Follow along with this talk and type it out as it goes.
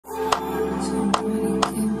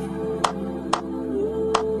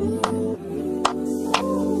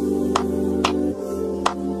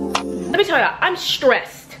you, I'm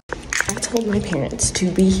stressed. I told my parents to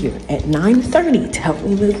be here at 9:30 to help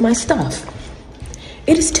me move my stuff.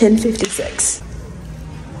 It is 10:56.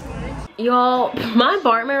 Y'all, my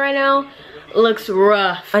apartment right now looks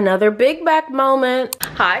rough. Another big back moment.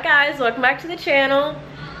 Hi guys, welcome back to the channel.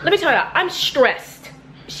 Let me tell you, I'm stressed.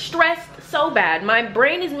 Stressed so bad. My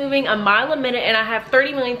brain is moving a mile a minute and I have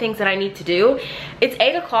 30 million things that I need to do. It's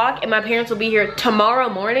 8 o'clock and my parents will be here tomorrow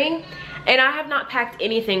morning and I have not packed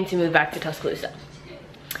anything to move back to Tuscaloosa.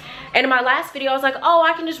 And in my last video, I was like, oh,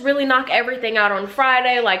 I can just really knock everything out on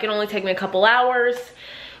Friday. Like, it only take me a couple hours.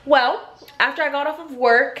 Well, after I got off of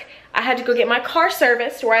work, I had to go get my car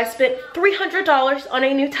serviced where I spent $300 on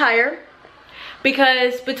a new tire.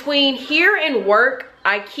 Because between here and work,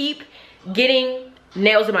 I keep getting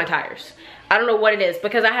nails in my tires. I don't know what it is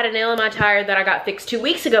because I had a nail in my tire that I got fixed 2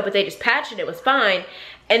 weeks ago, but they just patched it, it was fine.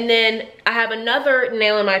 And then I have another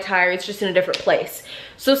nail in my tire, it's just in a different place.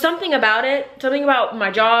 So something about it, something about my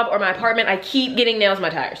job or my apartment, I keep getting nails in my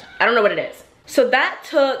tires. I don't know what it is. So that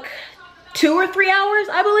took 2 or 3 hours,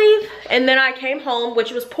 I believe. And then I came home,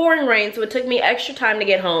 which was pouring rain, so it took me extra time to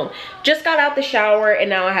get home. Just got out the shower and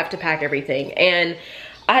now I have to pack everything. And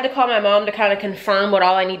I had to call my mom to kind of confirm what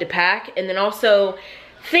all I need to pack and then also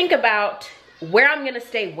think about where I'm gonna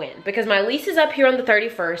stay when, because my lease is up here on the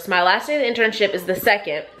 31st. My last day of the internship is the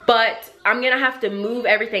 2nd, but I'm gonna have to move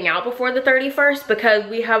everything out before the 31st because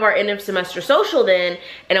we have our end of semester social then,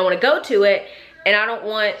 and I wanna go to it, and I don't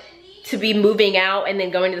want to be moving out and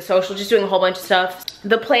then going to the social, just doing a whole bunch of stuff.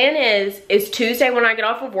 The plan is Tuesday when I get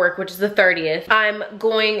off of work, which is the 30th, I'm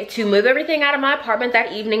going to move everything out of my apartment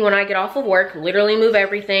that evening when I get off of work, literally move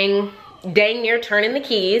everything, dang near turn in the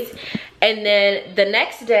keys. And then the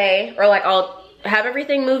next day, or like I'll have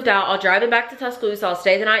everything moved out, I'll drive it back to Tuscaloosa, I'll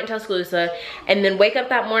stay the night in Tuscaloosa, and then wake up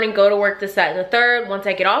that morning, go to work the 2nd and the 3rd. Once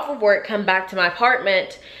I get off of work, come back to my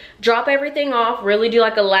apartment, drop everything off, really do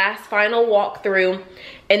like a last final walkthrough,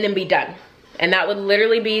 and then be done. And that would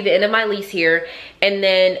literally be the end of my lease here. And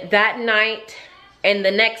then that night and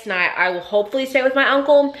the next night, I will hopefully stay with my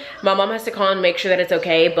uncle. My mom has to call and make sure that it's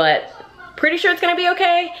okay, but pretty sure it's gonna be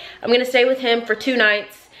okay. I'm gonna stay with him for 2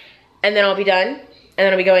 nights and then I'll be done. And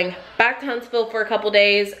then I'll be going back to Huntsville for a couple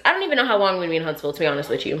days. I don't even know how long I'm gonna be in Huntsville, to be honest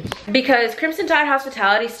with you. Because Crimson Tide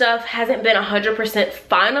hospitality stuff hasn't been 100%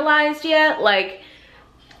 finalized yet. Like,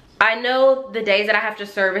 I know the days that I have to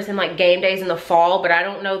service and like game days in the fall, but I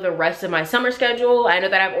don't know the rest of my summer schedule. I know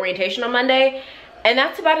that I have orientation on Monday, and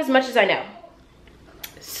that's about as much as I know.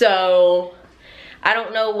 So I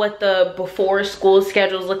don't know what the before school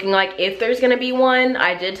schedule is looking like, if there's gonna be one.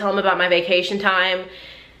 I did tell him about my vacation time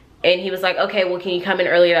and he was like, okay, well, can you come in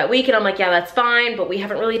earlier that week? And I'm like, yeah, that's fine, but we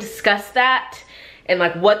haven't really discussed that and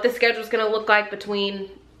like what the schedule is gonna look like between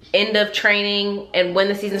end of training and when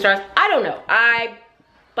the season starts. I don't know.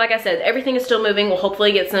 Like I said, everything is still moving. We'll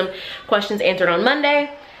hopefully get some questions answered on Monday.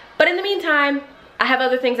 But in the meantime, I have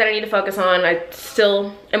other things that I need to focus on. I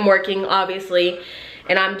still am working, obviously,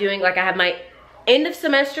 and I'm doing, like, I have my end of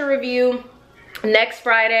semester review next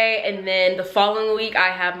Friday, and then the following week I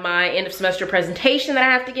have my end of semester presentation that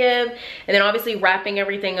I have to give, and then obviously wrapping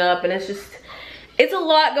everything up. And it's a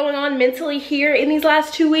lot going on mentally here in these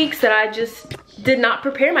last 2 weeks that I just did not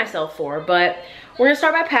prepare myself for. But we're gonna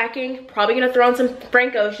start by packing. Probably gonna throw on some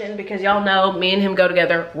Frank Ocean because y'all know me and him go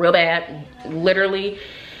together real bad. Literally,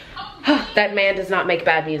 that man does not make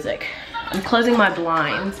bad music. I'm closing my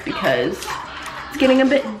blinds because it's getting a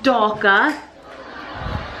bit darker.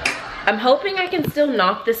 I'm hoping I can still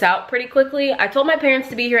knock this out pretty quickly. I told my parents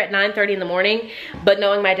to be here at 9:30 in the morning, but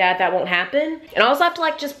knowing my dad, that won't happen. And I also have to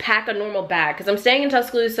like just pack a normal bag because I'm staying in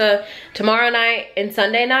Tuscaloosa tomorrow night and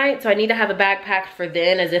Sunday night, so I need to have a bag packed for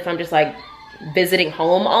then, as if I'm just like visiting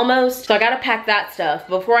home almost. So I gotta pack that stuff.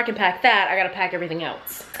 Before I can pack that, I gotta pack everything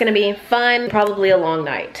else. It's gonna be fun, probably a long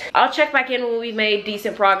night. I'll check back in when we've made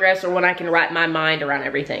decent progress or when I can wrap my mind around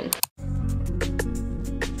everything.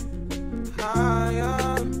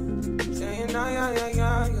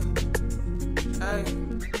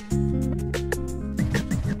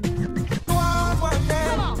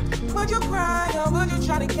 Would you cry or would you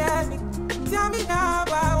try to get me? Tell me now,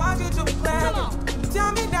 I want you to be glad.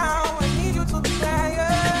 Tell me now, I need you to be glad.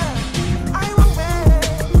 I will wait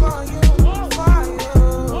for you, for you.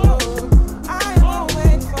 I will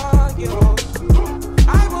wait for you. I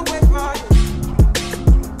will wait for you.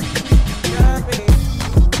 Yeah, baby.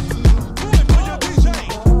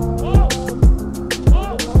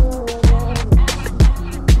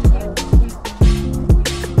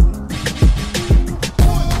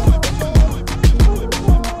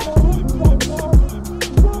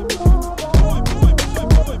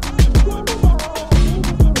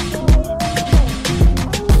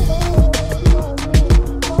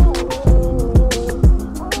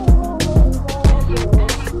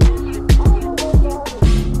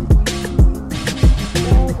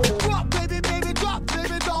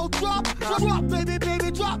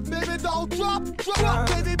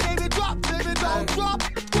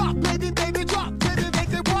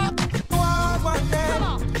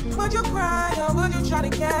 try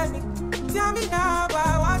to catch me. Tell me now, but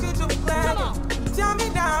I want you to be glad. Tell me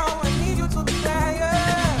now, I need you to be glad.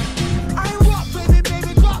 Yeah. I drop, baby,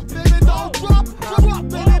 baby, drop, baby, don't drop. Drop,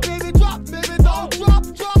 baby, baby, drop, baby, don't drop.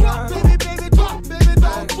 Drop, baby, baby, drop, baby,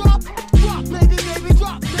 don't drop. Drop, baby, baby,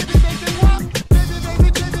 drop, baby, make it rock. Baby, baby,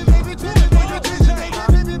 baby, baby, baby, baby, baby,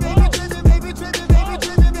 baby, baby, baby, baby, baby,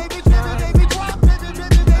 baby, baby, drop, baby,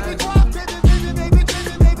 baby, baby, drop, baby, baby, baby,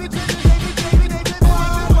 baby, baby, baby, baby, baby.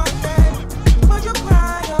 Would you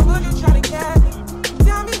cry or would you try to catch me?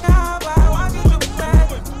 Tell me now, but I want you to be glad.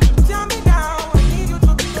 Tell me now, I need you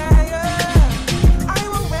to be glad. Yeah. I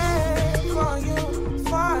will wait for you,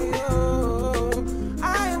 for you. I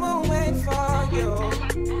will wait for you.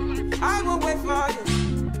 I will wait for you.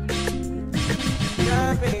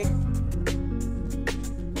 Yeah, babe.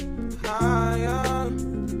 Ah, yeah.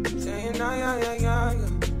 Saying, ah, yeah, yeah, yeah, yeah.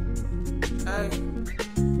 Hey.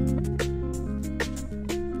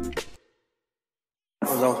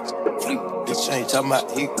 Fleet, this chain, talking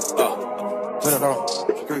about heat, put it on,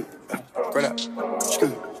 screw, run up,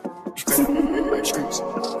 screw, screws,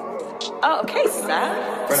 Oh, okay,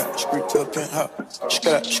 sir. run up, screw to a penthouse,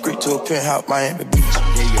 screw to a penthouse, Miami Beach. Yeah,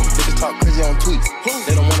 yeah, niggas talk crazy on tweets.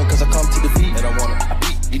 They don't want it cause I come to the beat. They don't want it. I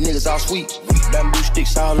beat. These niggas all sweet. Bamboo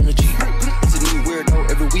sticks all in the Jeep. It's a new weirdo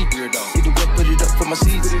every week. Get the whip, put it up for my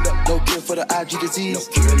seeds. No cure for the IG disease.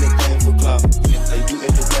 Do anything for club. They do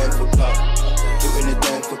anything for club. Do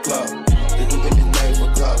anything for club. They do anything for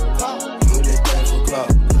club. Do anything for club.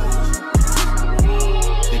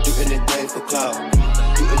 They do anything for club.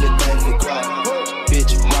 Do anything for club.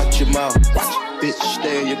 Bitch, watch your mouth. Bitch,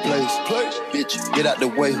 stay in your place. Bitch, get out the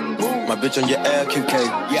way. My bitch on your LQK.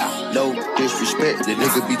 Yeah, no disrespect. The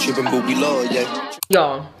nigga be tripping, but we love, yeah.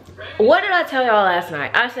 Y'all, what did I tell y'all last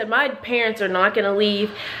night? I said my parents are not gonna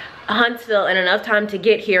leave Huntsville in enough time to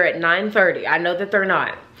get here at 9:30. I know that they're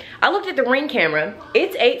not. I looked at the Ring camera.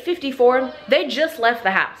 It's 8:54. They just left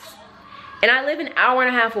the house. And I live an hour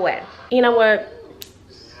and a half away. You know what?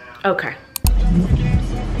 Okay.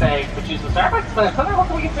 Thanks for choosing Starbucks. What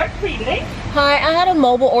can we get for you today? Hi, I had a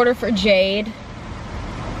mobile order for Jade.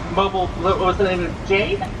 Mobile, what was the name of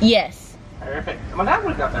Jade? Yes. Perfect. Come on down,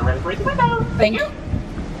 we've got that ready for you. Window. Thank you.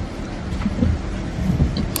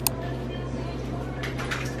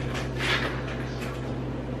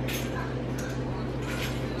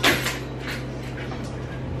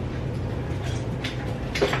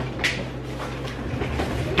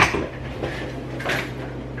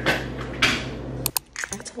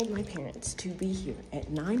 I told my parents to be here at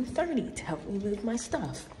 9:30 to help me move my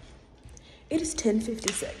stuff. It is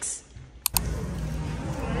 10:56.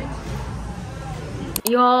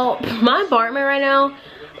 Y'all, my apartment right now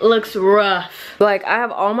looks rough. Like, I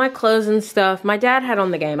have all my clothes and stuff. My dad had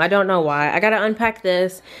on the game. I don't know why. I gotta unpack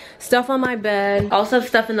this. Stuff on my bed. Also have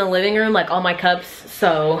stuff in the living room, like all my cups.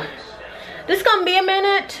 So, this is gonna be a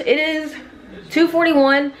minute. It is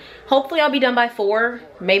 2:41. Hopefully I'll be done by 4,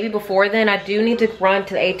 maybe before then. I do need to run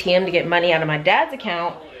to the ATM to get money out of my dad's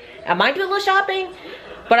account. I might do a little shopping,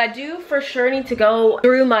 but I do for sure need to go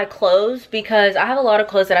through my clothes because I have a lot of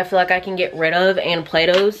clothes that I feel like I can get rid of, and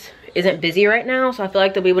Plato's isn't busy right now, so I feel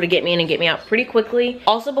like they'll be able to get me in and get me out pretty quickly.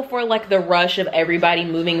 Also before like the rush of everybody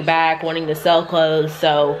moving back, wanting to sell clothes,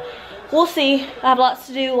 so we'll see. I have lots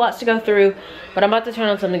to do, lots to go through, but I'm about to turn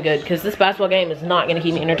on something good because this basketball game is not gonna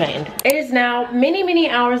keep me entertained. It is now many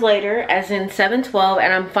hours later, as in 7:12,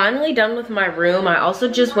 and I'm finally done with my room. I also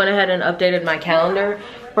just went ahead and updated my calendar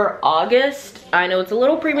for August. I know it's a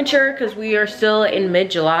little premature because we are still in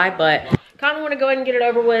mid-July, but kind of want to go ahead and get it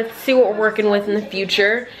over with, see what we're working with in the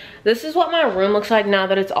future. This is what my room looks like now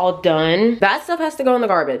that it's all done. That stuff has to go in the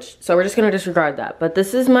garbage, so we're just gonna disregard that. But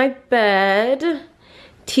this is my bed.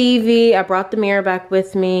 TV, I brought the mirror back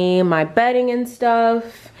with me, my bedding and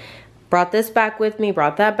stuff. Brought this back with me,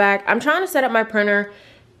 brought that back. I'm trying to set up my printer.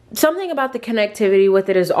 Something about the connectivity with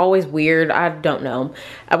it is always weird. I don't know.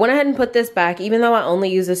 I went ahead and put this back, even though I only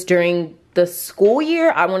use this during the school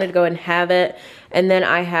year. I wanted to go ahead and have it. And then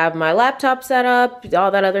I have my laptop set up,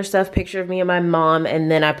 all that other stuff, picture of me and my mom,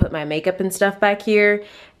 and then I put my makeup and stuff back here,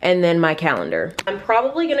 and then my calendar. I'm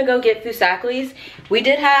probably gonna go get Fusakli's. We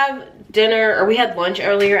did have dinner, or we had lunch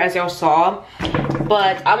earlier, as y'all saw,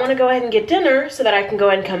 but I wanna go ahead and get dinner so that I can go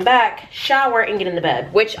ahead and come back, shower, and get into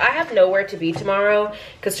bed, which I have nowhere to be tomorrow,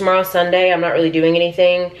 because tomorrow's Sunday. I'm not really doing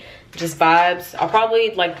anything, just vibes. I'll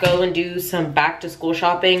probably like go and do some back to school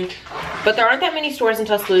shopping, but there aren't that many stores in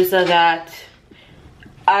Tuscaloosa that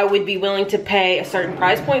I would be willing to pay a certain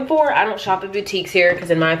price point for. I don't shop at boutiques here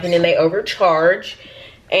because in my opinion they overcharge,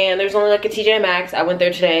 and there's only like a TJ Maxx. I went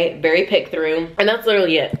there today, very pick through, and that's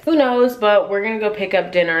literally it. Who knows, but we're gonna go pick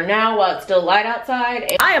up dinner now while it's still light outside.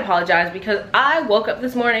 And I apologize because I woke up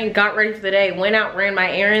this morning, got ready for the day, went out, ran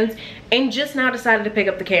my errands, and just now decided to pick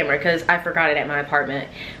up the camera because I forgot it at my apartment.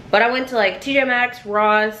 But I went to like TJ Maxx,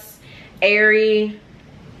 Ross, Aerie,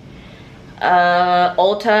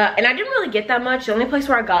 Ulta, and I didn't really get that much. The only place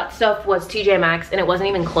where I got stuff was TJ Maxx, and it wasn't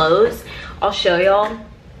even closed. I'll show y'all.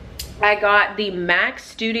 I got the MAC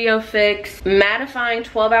Studio Fix mattifying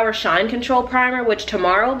 12-hour shine control primer, which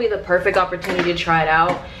tomorrow will be the perfect opportunity to try it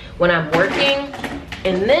out when I'm working.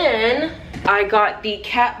 And then I got the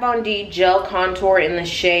Kat Von D gel contour in the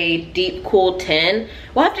shade Deep Cool 10.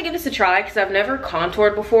 We'll have to give this a try because I've never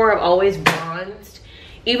contoured before. I've always bronzed.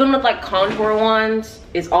 Even with like contour ones,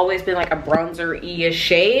 it's always been like a bronzer-y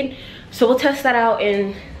shade. So we'll test that out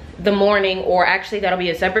in the morning, or actually that'll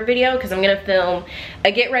be a separate video because I'm gonna film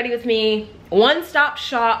a get ready with me, one-stop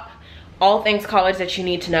shop, all things college that you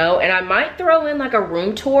need to know. And I might throw in like a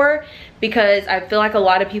room tour because I feel like a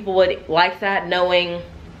lot of people would like that, knowing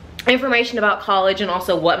information about college and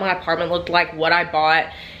also what my apartment looked like, what I bought.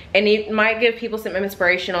 And it might give people some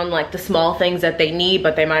inspiration on like the small things that they need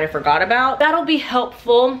but they might have forgot about. That'll be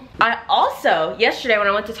helpful. I also, yesterday when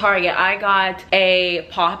I went to Target, I got a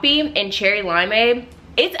Poppy and Cherry Limeade.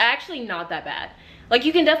 It's actually not that bad. Like,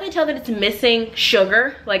 you can definitely tell that it's missing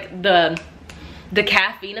sugar, like the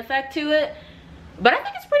caffeine effect to it. But I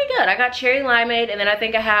think it's pretty good. I got Cherry Limeade, and then I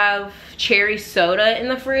think I have cherry soda in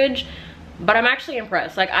the fridge. But I'm actually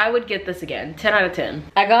impressed. Like, I would get this again. 10 out of 10.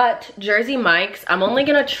 I got Jersey Mike's. I'm only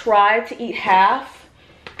gonna try to eat half,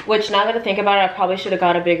 which now that I think about it, I probably should have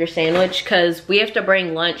got a bigger sandwich because we have to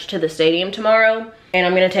bring lunch to the stadium tomorrow. And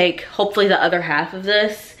I'm gonna take, hopefully, the other half of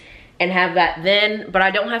this and have that then. But I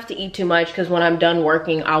don't have to eat too much because when I'm done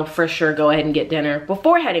working, I'll for sure go ahead and get dinner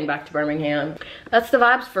before heading back to Birmingham. That's the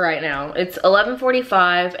vibes for right now. It's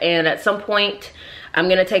 11:45, and at some point, I'm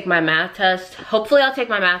gonna take my math test. Hopefully I'll take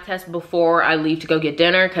my math test before I leave to go get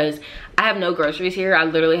dinner because I have no groceries here. I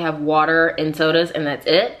literally have water and sodas and that's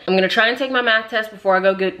it. I'm gonna try and take my math test before I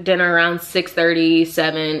go get dinner around 6:30,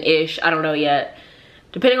 7-ish. I don't know yet.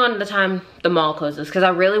 Depending on the time the mall closes, because I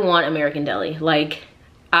really want American Deli. Like,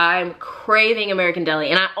 I'm craving American Deli,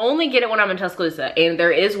 and I only get it when I'm in Tuscaloosa, and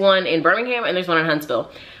there is one in Birmingham and there's one in Huntsville,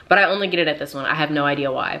 but I only get it at this one. I have no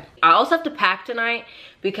idea why. I also have to pack tonight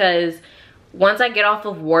because once I get off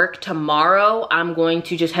of work tomorrow, I'm going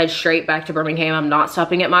to just head straight back to Birmingham. I'm not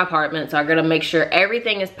stopping at my apartment, so I'm gonna make sure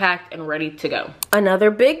everything is packed and ready to go.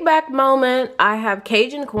 Another big back moment, I have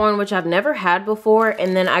Cajun corn, which I've never had before,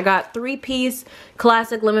 and then I got 3-piece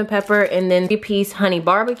classic lemon pepper and then 3-piece honey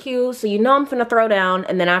barbecue. So you know I'm finna throw down,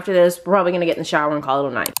 and then after this, we're probably gonna get in the shower and call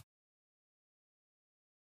it a night.